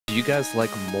you guys like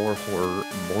more horror,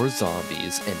 more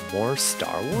zombies, and more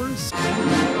Star Wars?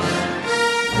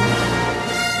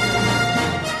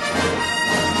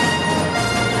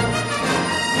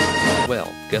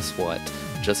 Well, guess what?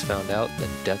 Just found out that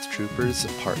Death Troopers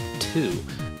Part 2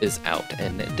 is out,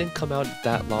 and it didn't come out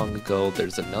that long ago.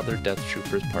 There's another Death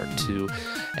Troopers Part 2,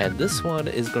 and this one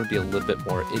is going to be a little bit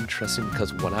more interesting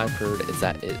because what I've heard is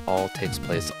that it all takes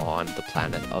place on the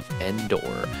planet of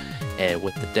Endor, and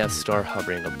with the Death Star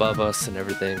hovering above us and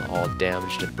everything all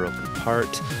damaged and broken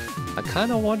apart, I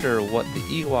kind of wonder what the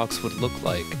Ewoks would look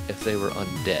like if they were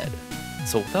undead.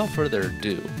 So without further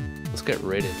ado, let's get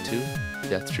right into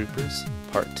Death Troopers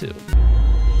Part 2.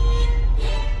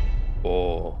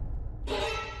 Oh.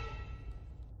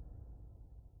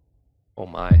 Oh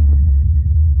my.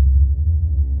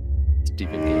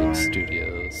 Steven Game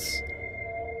Studios.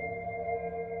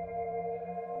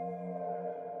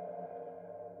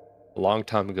 A long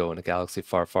time ago in a galaxy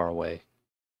far, far away.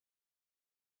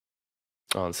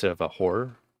 Oh, instead of a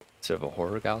horror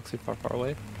galaxy far, far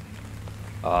away.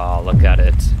 Oh, look at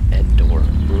it. Endor,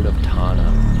 Moon of Tana.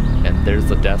 And there's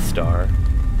the Death Star.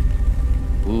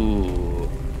 Ooh.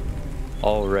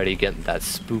 Already getting that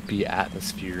spooky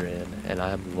atmosphere in, and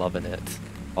I'm loving it.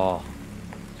 Oh.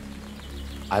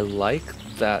 I like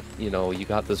that, you know, you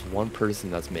got this one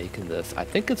person that's making this. I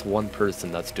think it's one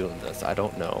person that's doing this. I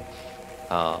don't know.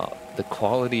 The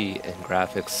quality and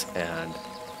graphics and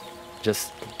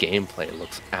just gameplay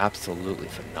looks absolutely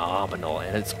phenomenal,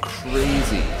 and it's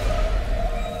crazy.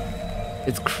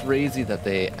 It's crazy that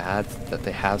they have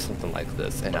something like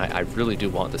this, and I really do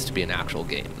want this to be an actual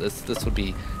game. This would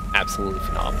be absolutely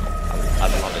phenomenal. I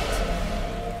love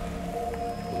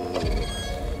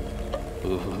it.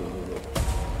 Ooh. Ooh.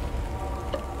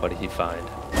 What did he find?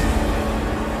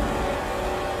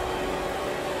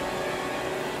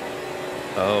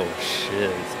 Oh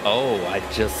shiz. Oh, I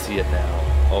just see it now.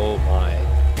 Oh my.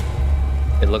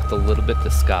 It looked a little bit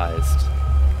disguised.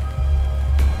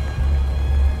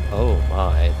 Oh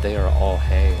my, they are all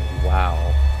hanging. Wow.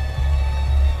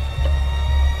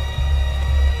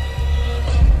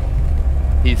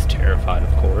 He's terrified,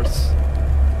 of course.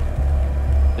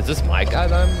 Is this my guy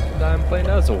that I'm playing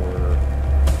as, or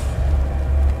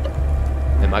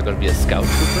am I going to be a scout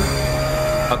trooper?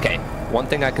 Okay, one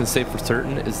thing I can say for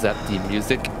certain is that the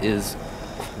music is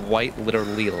quite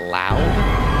literally loud.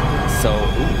 So,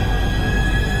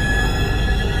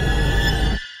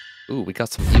 ooh, we got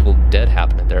some Evil Dead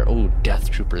happening there. Oh, Death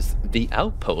Troopers, the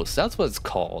Outpost. That's what it's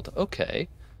called. Okay.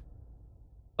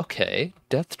 Okay,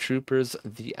 Death Troopers,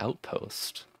 the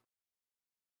Outpost.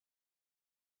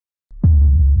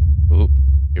 Ooh,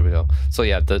 here we go. So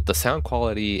yeah, the sound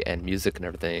quality and music and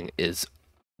everything is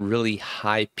really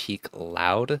high peak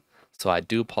loud. So I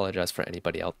do apologize for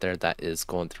anybody out there that is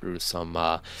going through some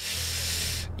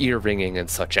ear ringing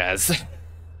and such as.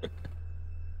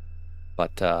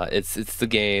 But it's the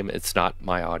game. It's not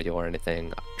my audio or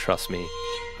anything. Trust me,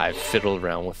 I've fiddled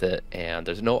around with it, and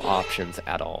there's no options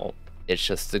at all. It's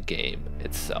just the game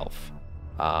itself.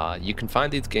 You can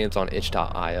find these games on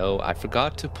itch.io. I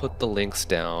forgot to put the links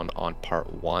down on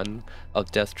part 1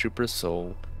 of Death Troopers,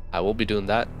 so I will be doing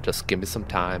that. Just give me some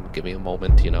time, give me a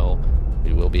moment, you know.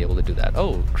 We will be able to do that.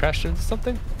 Oh, crashed into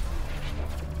something?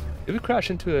 Did we crash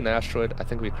into an asteroid? I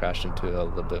think we crashed into a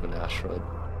little bit of an asteroid.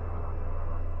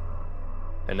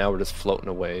 And now we're just floating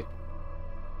away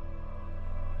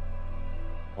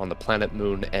on the planet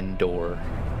moon Endor.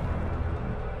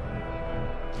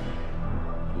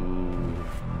 Ooh.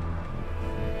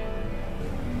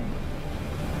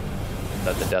 Is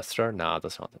that the Death Star? Nah,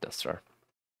 that's not the Death Star.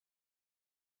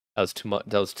 That was too much.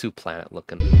 That was too planet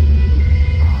looking. Oof.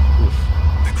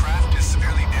 The craft is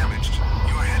severely damaged.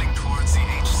 You are heading towards the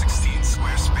H-16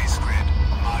 square space grid,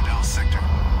 Model sector.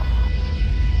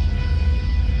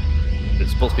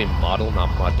 It's supposed to be model, not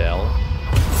model.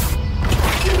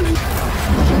 Imminent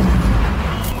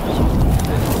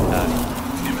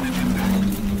impact.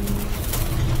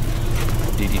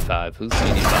 DD5. Who's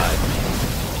DD5?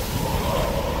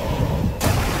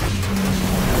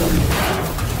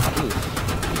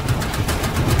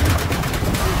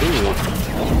 Ooh.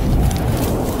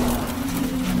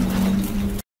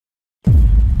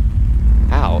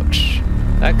 Ouch.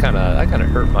 That kind of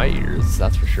hurt my ears,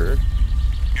 that's for sure.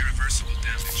 Irreversible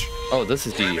damage. Oh, this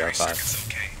is Primary DDR5. circuits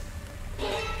okay.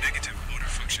 Negative motor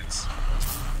functions.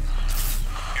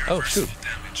 Oh, shoot. Irreversible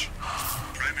damage.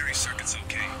 Primary circuits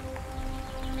okay.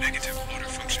 Negative motor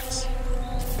functions.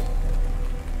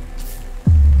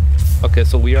 Okay,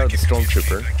 so we are the I can communicate,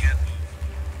 stormtrooper. I can't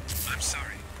move. I'm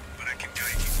sorry, but I can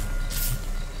guide you.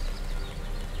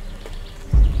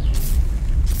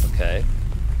 Okay.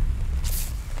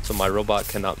 So my robot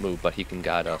cannot move, but he can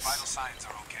guide Your us. vital signs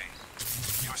are okay.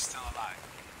 You're still alive.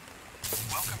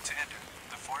 Welcome to Ender,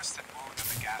 the forested moon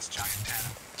of the gas giant Tana.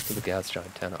 To the gas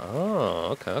giant Tana.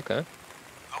 Oh, okay, okay.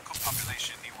 Local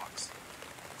population Ewoks.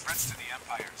 Threats to the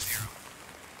Empire, 0.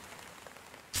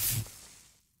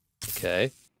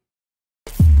 Okay.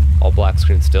 All black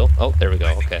screen still. Oh, there we go.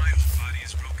 I think Okay. my whole body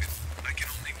is broken. I can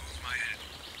only move my head.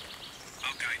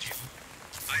 I'll guide you.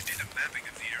 I did a mapping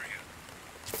of the area.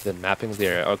 Then mapping of the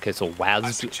area. Okay, so I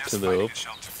WASD suggest to finding move. a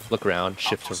shelter. Look around.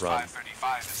 Shift to Outpost run.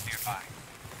 535 is nearby.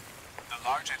 The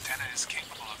large antenna is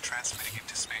capable of transmitting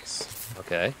into space.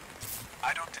 Okay.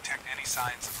 I don't detect any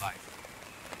signs of life.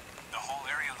 The whole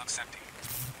area looks empty.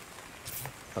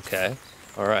 Okay.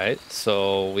 Alright.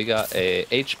 So we got a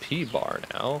HP bar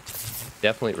now.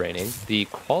 Definitely raining. The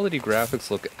quality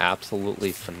graphics look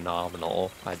absolutely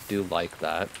phenomenal. I do like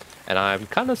that. And I'm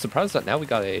kind of surprised that now we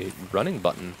got a running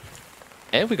button.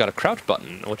 And we got a crouch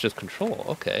button, which is control.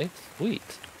 Okay,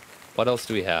 sweet. What else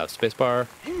do we have? Spacebar.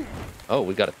 Oh,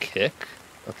 we got a kick.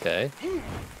 Okay.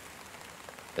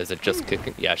 Is it just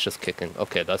kicking? Yeah, it's just kicking.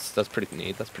 Okay, that's pretty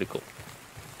neat. That's pretty cool.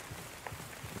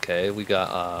 Okay, we got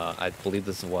I believe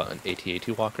this is what, an AT-AT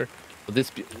walker. Will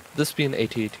this be an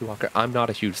AT-AT walker? I'm not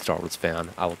a huge Star Wars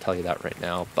fan. I will tell you that right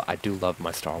now, but I do love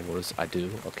my Star Wars. I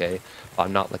do. Okay,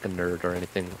 I'm not like a nerd or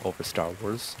anything over Star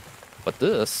Wars, but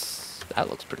that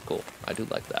looks pretty cool. I do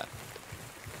like that.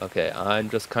 Okay, I'm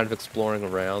just kind of exploring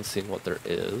around, seeing what there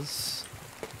is.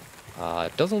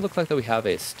 It doesn't look like that we have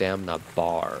a stamina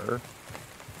bar.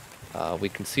 We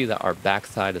can see that our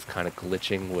backside is kind of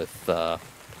glitching with, I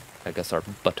guess, our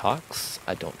buttocks.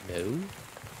 I don't know.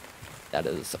 That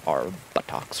is our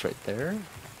buttocks right there.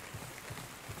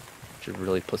 Should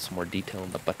really put some more detail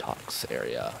in the buttocks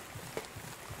area.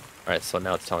 Alright, so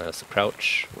now it's telling us to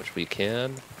crouch, which we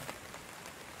can.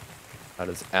 That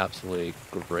is absolutely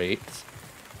great.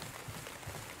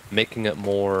 Making it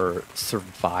more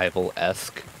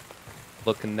survival-esque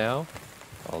looking now.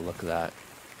 Oh, look at that.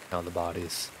 Down the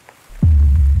bodies.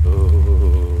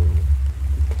 Ooh.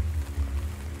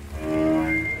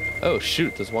 Oh,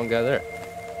 shoot, there's one guy there.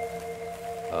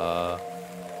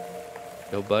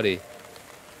 Yo, buddy.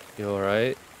 You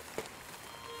alright?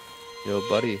 Yo,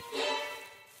 buddy.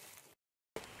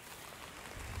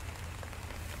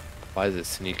 Why is it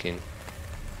sneaking?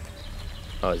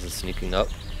 Oh, is it sneaking up?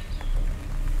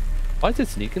 Why is it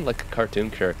sneaking like a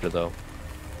cartoon character, though?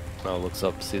 Oh, looks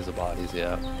up, sees the bodies,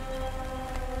 yeah.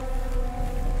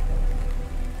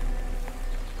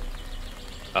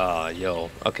 Yo,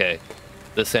 okay.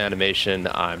 This animation,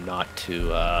 I'm not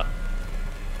too,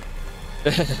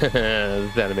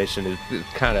 this animation is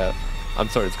kind of, I'm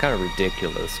sorry, it's kind of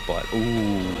ridiculous, but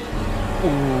ooh.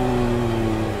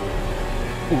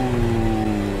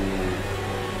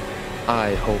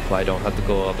 I hope I don't have to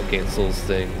go up against those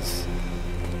things.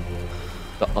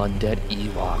 The undead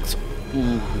Ewoks.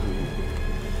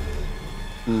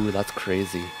 Ooh, that's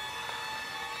crazy.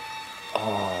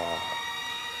 Oh.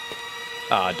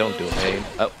 Ah, don't do it, man.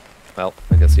 Oh, well,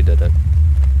 I guess he did it.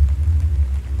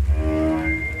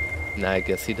 Nah, I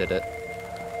guess he did it.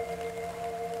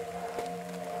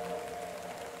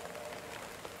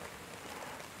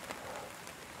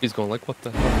 He's going like, what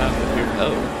the hell happened here?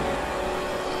 Oh.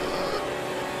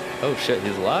 Oh shit,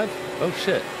 he's alive? Oh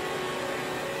shit.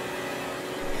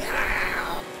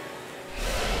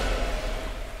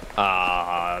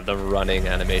 Ah, the running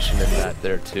animation in that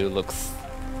there too looks...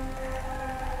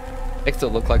 Makes it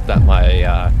look like that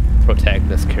my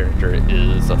protagonist character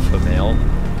is a female.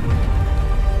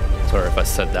 Sorry if I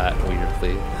said that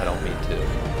weirdly, I don't mean to.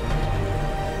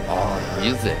 Oh,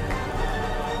 music.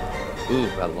 Ooh,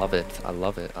 I love it, I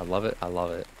love it, I love it, I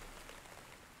love it.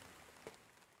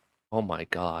 Oh my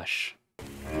gosh.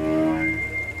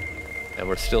 And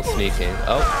we're still sneaking.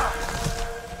 Oh!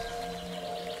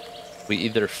 We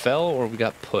either fell or we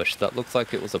got pushed. That looks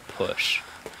like it was a push.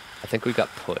 I think we got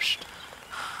pushed.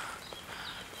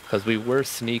 Because we were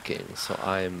sneaking, so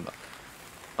I'm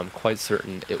quite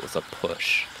certain it was a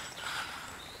push.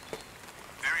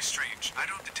 Very strange. I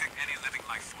don't detect any living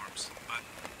life forms, but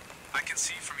I can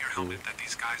see from your helmet that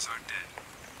these guys aren't dead.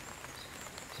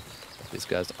 These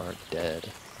guys aren't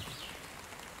dead.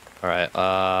 Alright,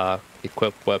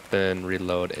 equip weapon,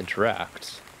 reload,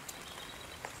 interact.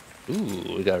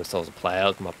 Ooh, we got ourselves a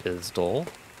plasma pistol.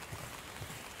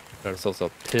 Got ourselves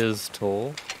a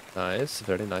pistol. Nice,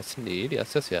 very nice indeed.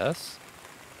 Yes, yes, yes.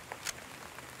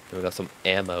 And we got some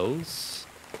ammos.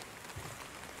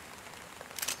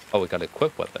 Oh, we got an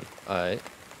equip weapon. Alright.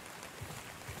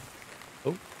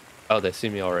 Oh. Oh, they see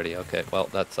me already. Okay, well,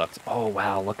 that sucks. Oh,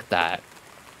 wow, look at that.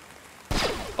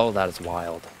 Oh, that is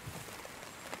wild.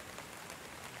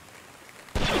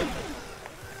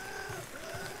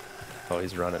 Oh,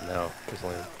 he's running now. There's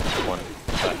only one.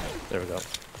 Okay, there we go.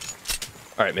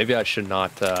 Alright, maybe I should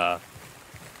not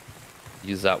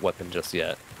use that weapon just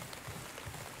yet.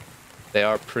 They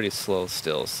are pretty slow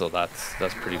still, so that's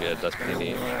pretty good. That's pretty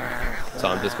neat. So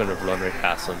I'm just going to run right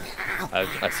past them.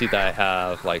 I see that I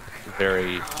have like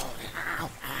very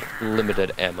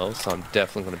limited ammo, so I'm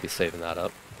definitely going to be saving that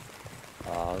up.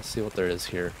 Let's see what there is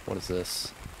here. What is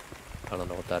this? I don't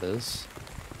know what that is.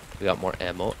 We got more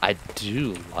ammo. I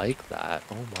do like that.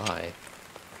 Oh my.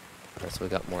 Alright, so we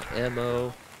got more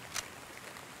ammo.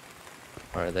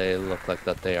 Alright, they look like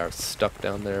that they are stuck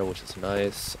down there, which is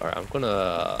nice. Alright, I'm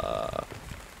gonna...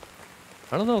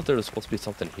 I don't know if there's supposed to be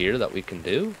something here that we can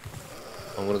do.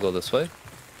 I'm gonna go this way.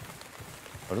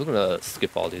 I'm just gonna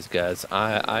skip all these guys.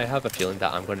 I have a feeling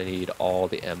that I'm gonna need all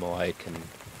the ammo I can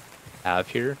have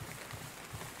here.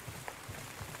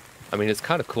 I mean, it's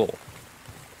kind of cool.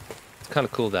 It's kind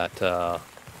of cool that,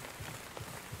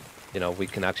 you know, we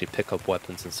can actually pick up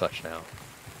weapons and such now.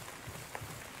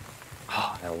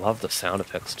 Oh, I love the sound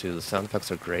effects too. The sound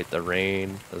effects are great. The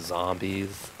rain, the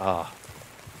zombies. Ah.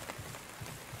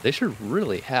 They should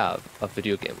really have a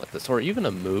video game like this, or even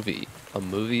a movie. A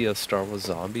movie of Star Wars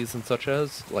zombies and such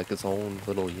as, like its own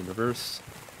little universe.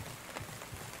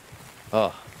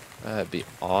 Oh, that'd be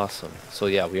awesome. So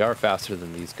yeah, we are faster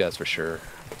than these guys for sure.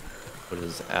 Which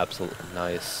is absolutely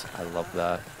nice. I love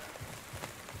that.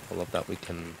 I love that we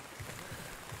can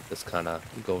just kind of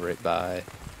go right by.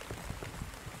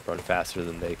 Run faster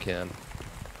than they can.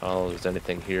 I don't know if there's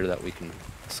anything here that we can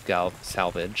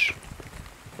salvage.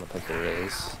 I don't think there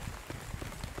is.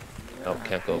 Oh,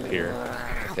 can't go up here.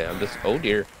 Okay, I'm just... Oh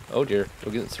dear. Oh dear.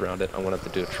 We're getting surrounded. I'm gonna have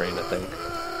to do a train, I think.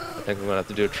 I think I'm gonna have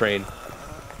to do a train.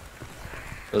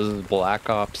 Those are Black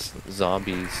Ops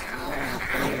zombies.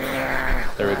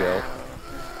 There we go.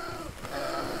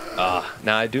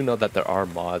 Now I do know that there are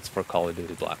mods for Call of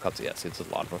Duty Black Ops. Yes, it's a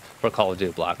lot of them. For Call of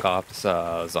Duty Black Ops,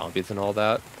 zombies and all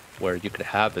that, where you could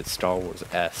have it Star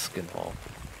Wars-esque and all,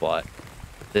 but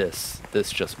this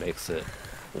just makes it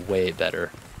way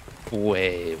better.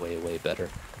 Way, way, way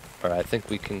better. Alright, I think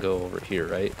we can go over here,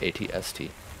 right? ATST.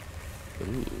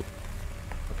 Ooh.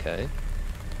 Okay.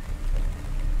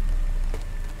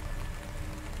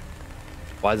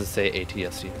 Why does it say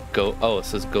ATST? Go. Oh, it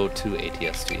says go to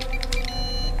ATST.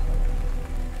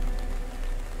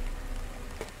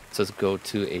 It says go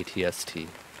to ATST. It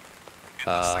looks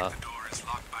like the door is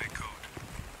locked by code.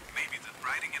 Maybe the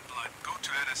writing in blood, go to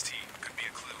ATST, could be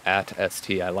a clue. At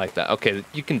ST, I like that. Okay,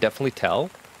 you can definitely tell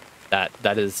that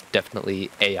that is definitely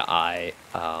AI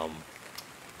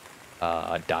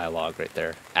dialogue right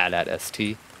there. At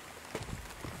ST.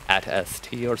 At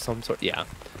ST or some sort. Yeah.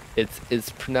 It's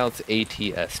pronounced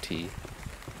ATST.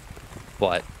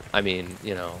 But I mean,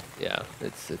 you know, yeah,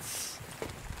 it's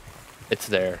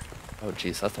there. Oh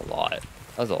jeez, that's a lot.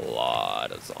 That's a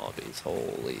lot of zombies.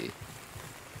 Holy.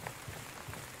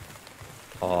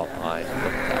 Oh my, look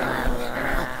at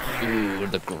that. Ooh,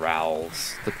 the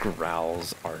growls. The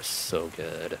growls are so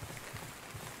good.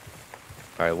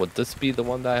 Alright, would this be the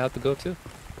one that I have to go to?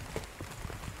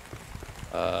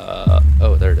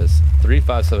 Oh, there it is.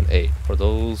 3578. For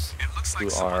those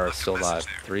who are still alive,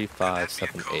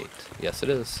 3578. Yes, it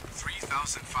is.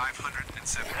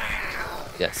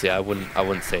 3,578. Yeah, see, I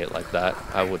wouldn't say it like that.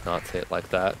 I would not say it like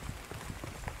that.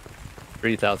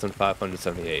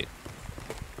 3,578.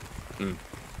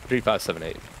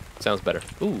 3578. Sounds better.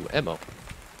 Ooh, ammo.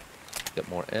 Get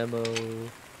more ammo.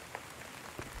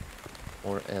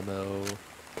 More ammo.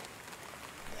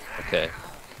 Okay.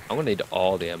 I'm gonna need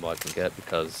all the ammo I can get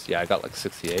because, yeah, I got like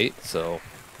 68, so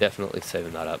definitely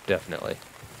saving that up, definitely.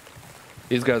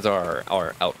 These guys are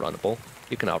outrunnable.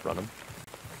 You can outrun them.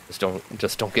 Just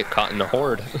don't get caught in a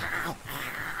horde.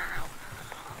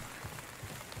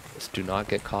 Just do not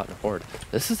get caught in a horde.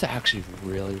 This is actually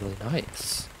really, really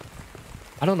nice.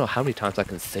 I don't know how many times I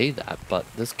can say that, but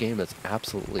this game is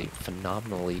absolutely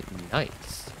phenomenally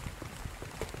nice.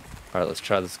 Alright, let's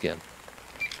try this again.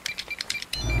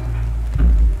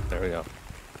 There we go.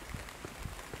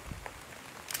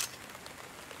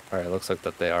 Alright, looks like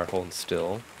that they are holding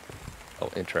still. Oh,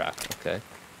 interact, okay.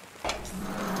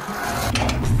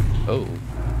 Oh.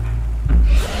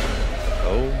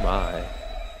 Oh my.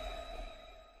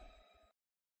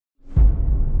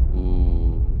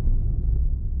 Ooh.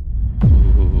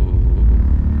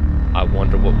 Ooh. I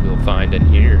wonder what we'll find in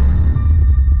here.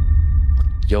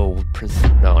 Yo,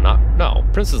 Princess... No,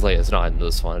 Princess Leia's not in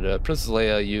this one. Princess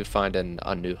Leia, you find in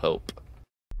A New Hope.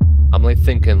 I'm like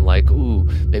thinking like, ooh,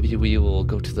 maybe we will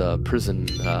go to the prison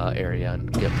area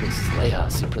and get Princess Leia.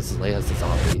 See, Princess Leia's a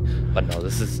zombie. But no,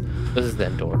 this is the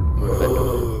Endor. We're in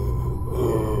Endor.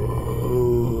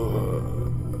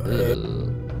 Ugh.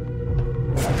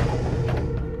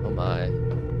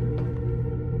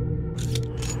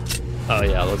 Oh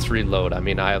yeah, let's reload. I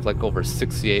mean, I have like over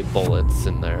 68 bullets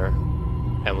in there,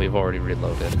 and we've already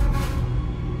reloaded.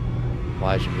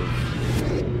 Why'd you move?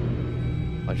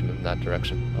 Why'd you move in that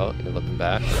direction? Oh, you're looking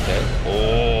back. Okay.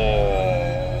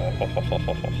 Oh,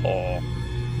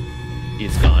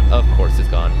 he's gone. Of course he's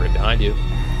gone. Right behind you.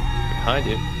 Right behind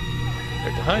you.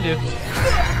 Right behind you.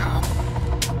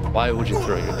 Why would you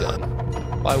throw your gun?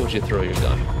 Why would you throw your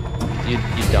gun? You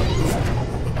dumb.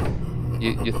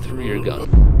 You threw your gun.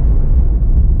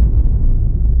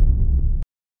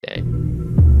 Dang.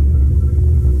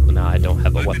 Well, now I don't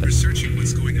have a weapon. I've been researching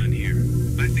what's going on here.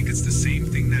 I think it's the same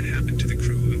thing that happened to the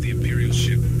crew of the Imperial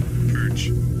ship,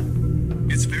 Purge.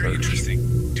 It's very interesting.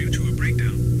 Due to a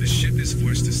breakdown, the ship is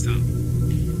forced to stop.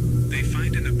 They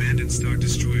find an abandoned Star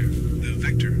Destroyer, the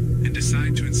Vector, and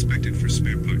decide to inspect it for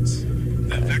spare parts.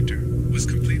 The Vector was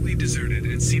completely deserted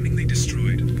and seemingly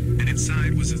destroyed, and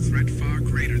inside was a threat far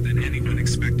greater than anyone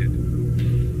expected.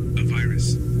 A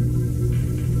virus.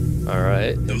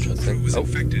 Alright, the whole crew was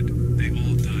infected. They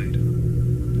all died.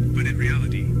 But in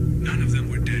reality, none of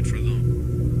them were dead for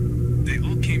long. They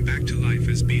all came back to life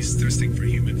as beasts thirsting for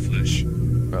human flesh.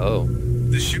 Oh.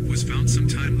 The ship was found some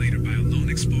time later by a lone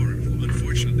explorer who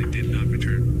unfortunately did not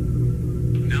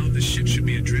return. Now the ship should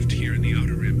be adrift here in the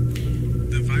Outer Rim.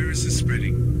 The virus is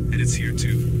spreading, and it's here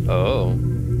too. Oh.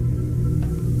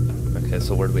 Okay,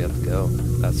 so where do we have to go?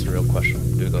 That's the real question.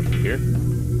 Do we go through here?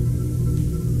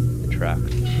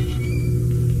 Interact.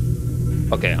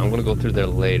 Okay, I'm gonna go through there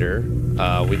later.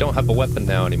 We don't have a weapon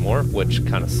now anymore, which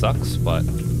kind of sucks, but...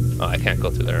 Oh, I can't go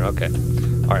through there. Okay.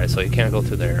 Alright, so you can't go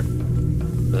through there.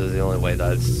 This is the only way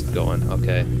that's going.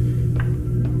 Okay.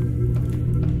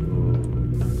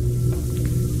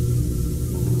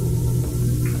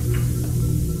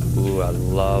 Ooh, I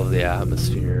love the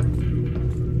atmosphere.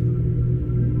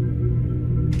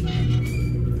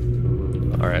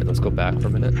 Alright, let's go back for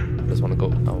a minute. I just want to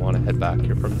go, I want to head back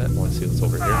here for a minute. I want to see what's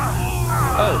over here.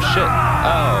 Oh, shit.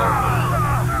 Oh.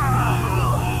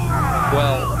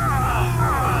 Well.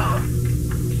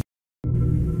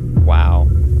 Wow.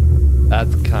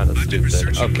 That's kind of stupid.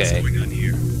 Okay.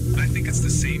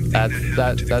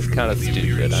 That's kind of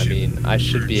stupid. I mean, I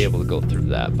should be able to go through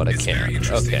that, but I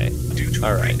can't. Okay.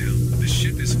 Alright. The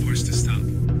ship is forced to stop.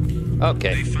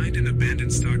 Okay. They find an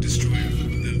abandoned Star Destroyer,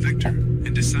 the Vector,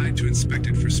 and decide to inspect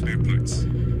it for spare parts.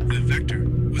 The Vector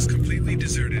was completely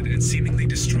deserted and seemingly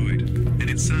destroyed, and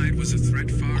inside was a threat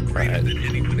far greater than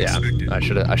anyone expected. I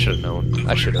should have known.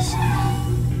 I should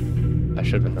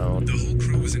have known. The whole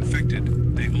crew was infected.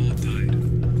 They all died.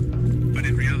 But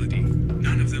in reality,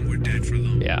 none of them were dead for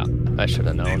long. Yeah, I should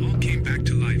have known. They all came back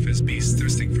to life as beasts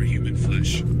thirsting for human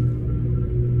flesh.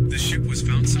 The ship was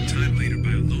found some time later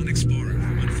by a lone explorer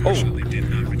who unfortunately did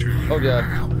not return. Oh god.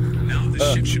 Now the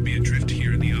ship should be adrift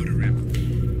here in the Outer Rim.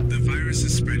 The virus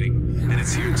is spreading, and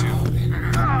it's here too.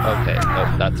 Okay,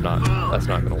 no, that's not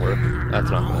gonna work. That's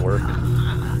not gonna work.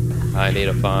 I need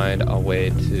to find a way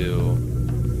to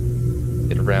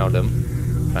get around him.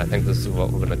 I think this is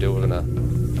what we're gonna do. We're gonna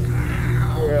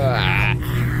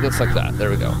just like that. There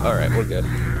we go. All right, we're good.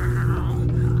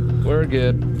 We're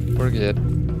good. We're good.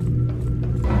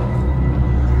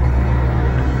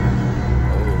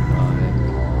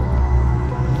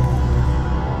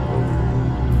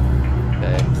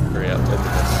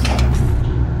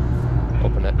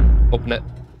 Open it.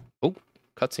 Oh,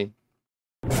 cutscene.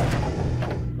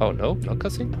 Oh, no? No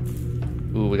cutscene?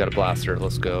 Ooh, we got a blaster.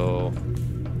 Let's go.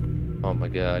 Oh my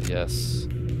god, yes.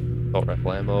 Assault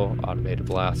rifle ammo, automated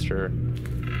blaster.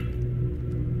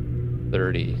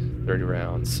 30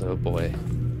 rounds. Oh boy.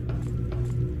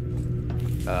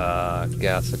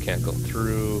 Gas I can't go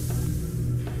through.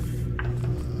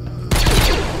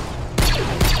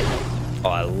 Oh,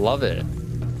 I love it.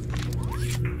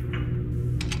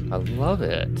 I love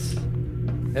it.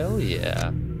 Hell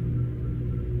yeah.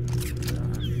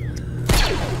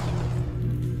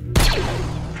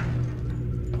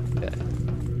 Okay.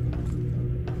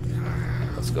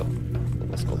 Let's go.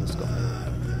 Let's go, let's go.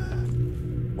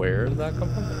 Where did that come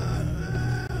from?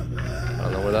 I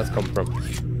don't know where that's come from.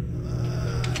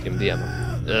 Give me the ammo.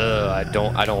 Ugh,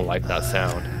 I don't like that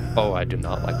sound. Oh, I do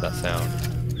not like that sound.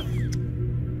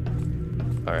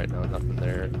 Alright, no, nothing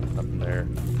there. Nothing there.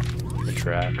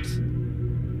 Interact.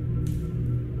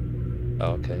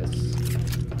 Okay, let's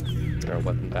get our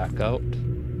weapon back out.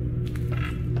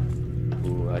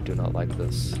 Ooh, I do not like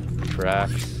this.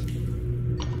 Interact.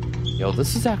 Yo,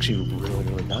 this is actually really,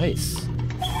 really nice.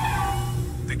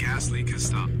 The gas leak has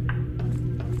stopped.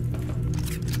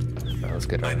 Right, let's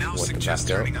get our I now weapon suggest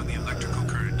back out. turning on the electrical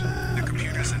current. The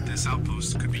computers at this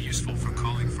outpost could be useful for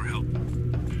calling for help.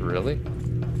 Really?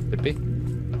 Could be.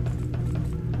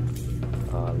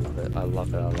 I love it. I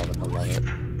love it. I love it. I love it.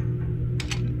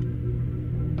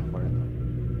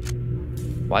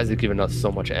 Why is it giving us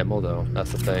so much ammo though?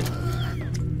 That's the thing.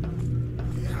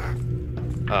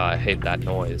 I hate that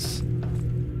noise.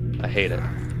 I hate it.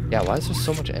 Yeah, why is there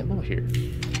so much ammo here?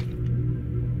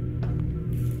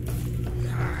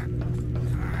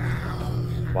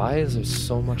 Why is there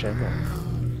so much ammo?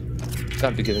 It's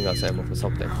gotta be giving us ammo for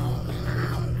something.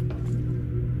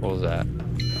 What was that?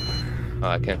 Oh,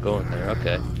 I can't go in there.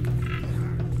 Okay.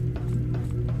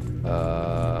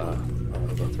 I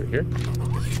wanna go through here.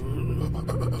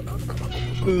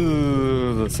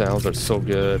 Ooh, the sounds are so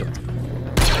good.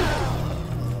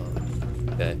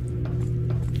 Okay.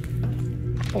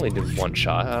 Only did one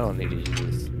shot. I don't need to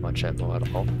use much ammo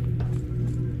at all.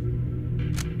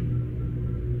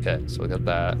 Okay, so we got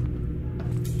that.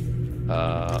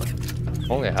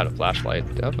 Only I had a flashlight.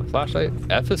 Do I have a flashlight?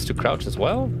 F is to crouch as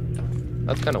well?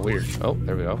 That's kind of weird. Oh,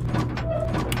 there we go.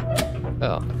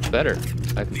 Oh, better.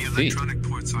 I can The see. electronic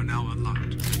ports are now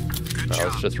unlocked. Good Oh, job.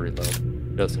 let's just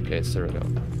reload. Just in case. There we go.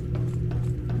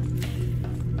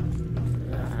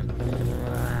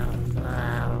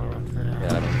 Yeah, I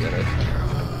don't get it.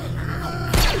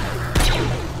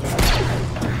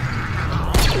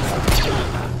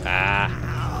 Ah.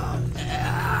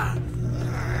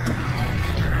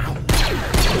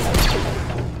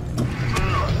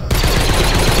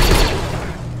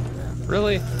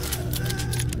 Really?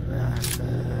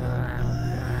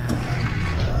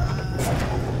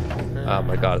 Oh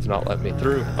my god, it's not letting me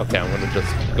through. Okay, I'm gonna just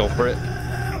go for it.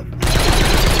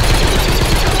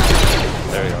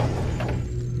 There you go.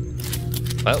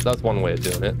 Well, that's one way of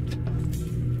doing it.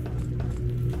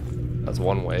 That's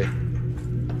one way.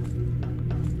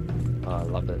 Oh, I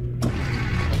love it.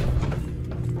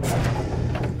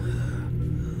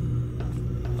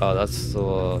 Oh, that's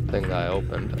the thing that I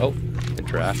opened. Oh,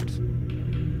 interact.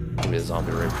 Maybe a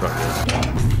zombie right in front of me.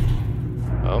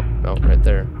 Oh, no, right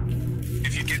there.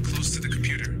 If you get close to the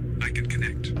computer, I can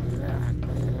connect.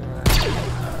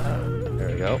 There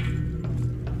we go.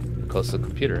 Close to the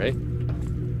computer, eh?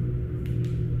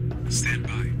 Stand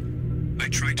by. I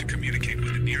tried to communicate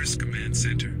with the nearest command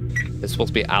center. It's supposed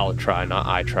to be I'll try, not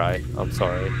I try. I'm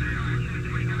sorry.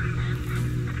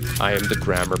 I am the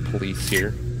grammar police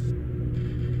here.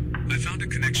 I found a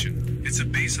connection. It's a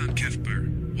base on Kefber,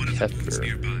 one of the moons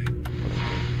nearby.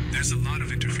 There's a lot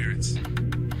of interference.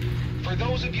 For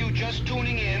those of you just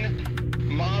tuning in,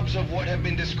 mobs of what have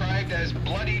been described as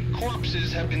bloodied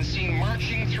corpses have been seen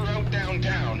marching throughout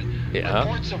downtown. Yeah.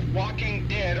 Reports of walking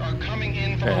dead are coming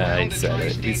in from around the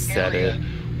tri-state area.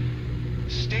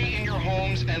 Stay in your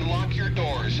homes and lock your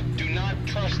doors. Do not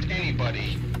trust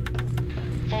anybody.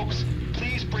 Folks,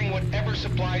 please bring whatever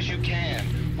supplies you can.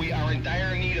 We are in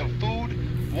dire need of food,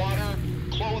 water,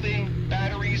 clothing,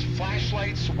 batteries,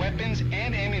 flashlights, weapons,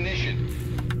 and ammunition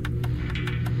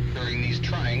during these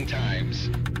trying times.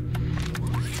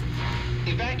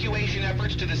 Evacuation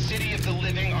efforts to the City of the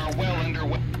Living are well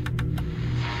underway.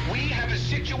 We have a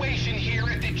situation here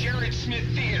at the Jared Smith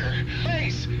Theater.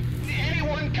 Please,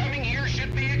 anyone coming here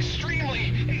should be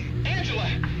extremely... Angela!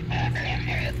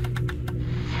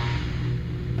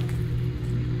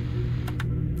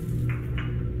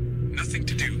 Nothing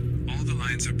to do. All the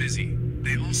lines are busy.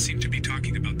 They all seem to be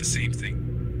talking about the same thing.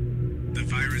 The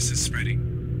virus is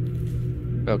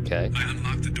spreading. Okay. I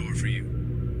unlocked the door for you.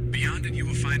 Beyond it, you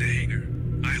will find a hangar.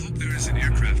 I hope there is an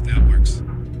aircraft that works.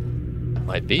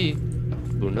 Might be.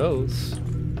 Who knows?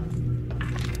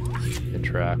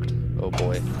 Interact. Oh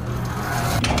boy.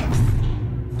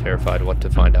 Terrified what to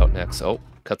find out next. Oh,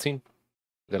 cutscene?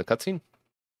 We got a cutscene?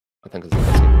 I think it's a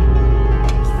cutscene.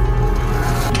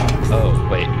 Oh,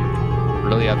 wait.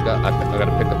 Really? I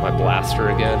gotta pick up my blaster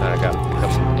again? I gotta pick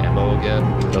up some ammo again?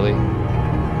 Really?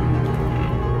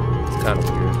 It's kind of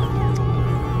weird.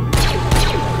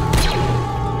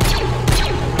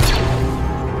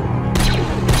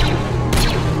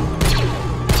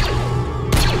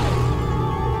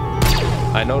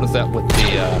 I noticed that with the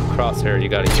crosshair, you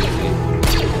gotta use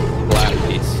the black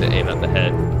piece to aim at the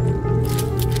head.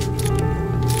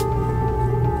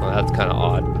 Well, that's kind of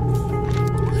odd.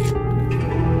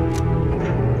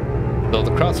 Though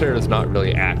the crosshair is not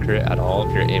really accurate at all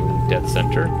if you're aiming dead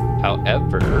center.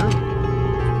 However,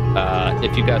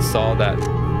 if you guys saw that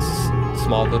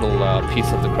small little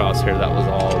piece of the crosshair that was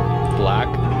all black,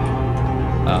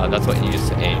 that's what you use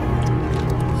to aim.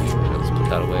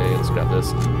 That away. Let's grab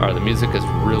this. Alright, the music is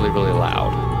really, really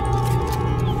loud.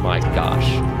 My gosh.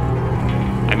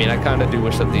 I mean, I kind of do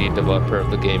wish that the developer of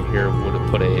the game here would have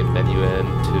put a menu in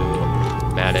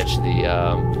to manage the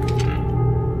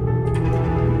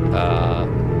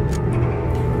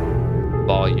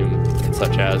volume and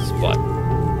such as, but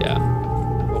Yeah,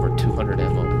 over 200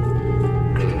 ammo.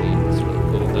 Really neat. It's really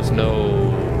cool. There's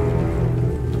no...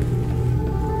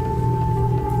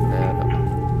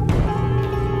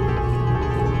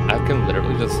 I can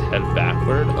literally just head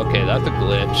backward. Okay, that's a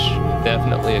glitch.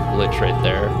 Definitely a glitch right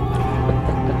there.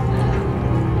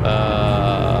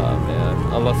 Man.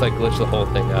 Unless I glitch the whole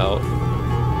thing out.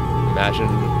 Imagine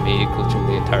me glitching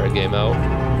the entire game out.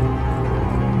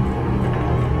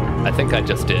 I think I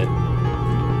just did.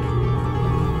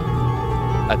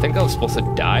 I think I was supposed to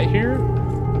die here?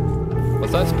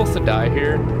 Was I supposed to die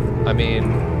here? I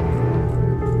mean...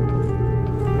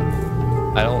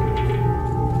 I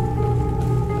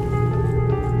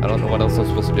don't know what else I'm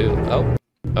supposed to do. Oh,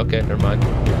 okay, never mind.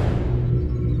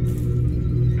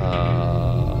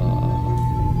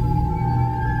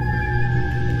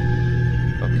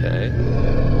 Okay.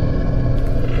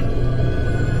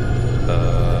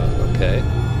 Okay.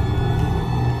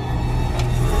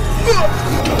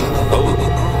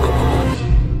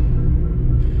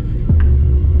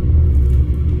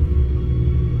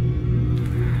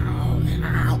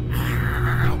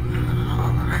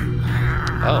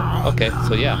 Oh, okay,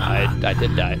 so yeah, I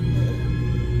did die.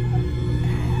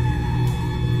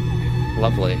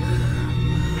 Lovely.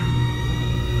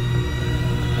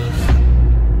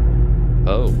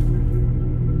 Oh.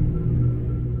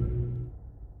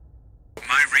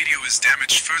 My radio is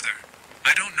damaged further.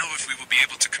 I don't know if we will be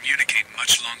able to communicate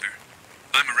much longer.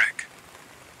 I'm a wreck.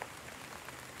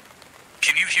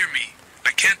 Can you hear me?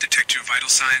 I can't detect your vital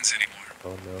signs anymore.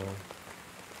 Oh no.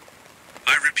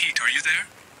 I repeat, are you there?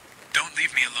 Don't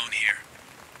leave me alone here.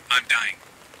 I'm dying.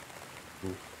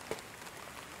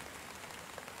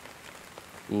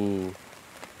 Ooh.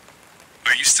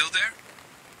 Are you still there?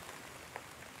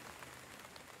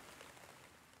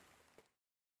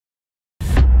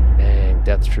 Dang,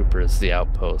 Death Troopers, the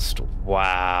Outpost.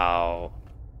 Wow.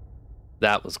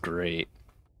 That was great.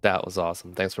 That was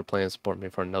awesome. Thanks for playing and supporting me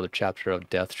for another chapter of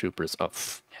Death Troopers. Oh,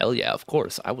 hell yeah, of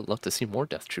course. I would love to see more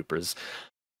Death Troopers.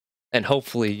 And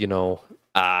hopefully, you know,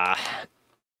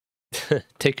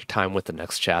 take your time with the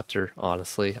next chapter,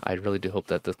 honestly. I really do hope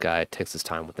that this guy takes his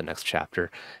time with the next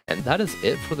chapter. And that is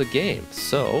it for the game.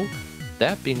 So,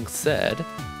 that being said,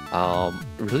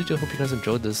 really do hope you guys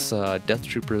enjoyed this Death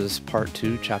Troopers Part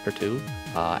 2, Chapter 2,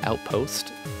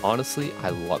 Outpost. Honestly, I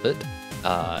love it.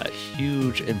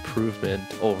 Huge improvement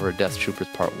over Death Troopers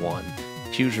Part 1.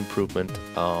 Huge improvement.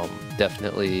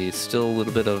 Definitely still a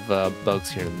little bit of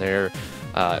bugs here and there.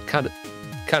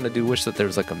 Kind of do wish that there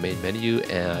was like a main menu,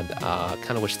 and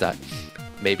kind of wish that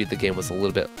maybe the game was a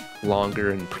little bit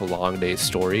longer and prolonged a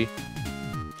story,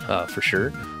 for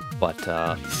sure. But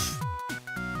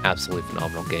absolutely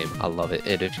phenomenal game. I love it.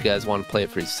 And if you guys want to play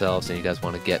it for yourselves and you guys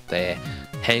want to get the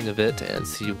hang of it and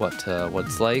see what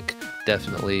it's like,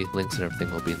 definitely links and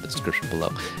everything will be in the description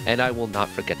below. And I will not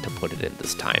forget to put it in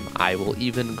this time. I will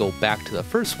even go back to the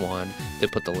first one to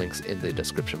put the links in the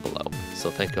description below.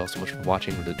 So thank you all so much for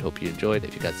watching. Really hope you enjoyed.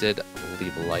 If you guys did,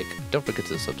 leave a like. Don't forget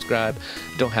to subscribe.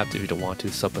 Don't have to if you don't want to.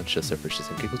 Sub bunch just for shits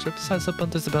and giggles. Besides sub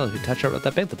bunch, there's the bell. If you touch out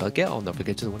that bang the bell, get on. Don't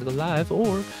forget to want to go live or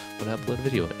when I upload a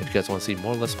video. If you guys want to see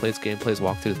more Let's Plays, gameplays,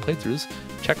 walkthroughs, playthroughs,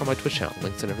 check out my Twitch channel.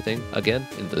 Links and everything, again,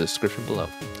 in the description below.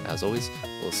 As always,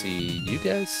 we'll see you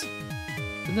guys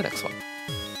in the next one.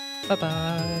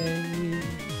 Bye-bye.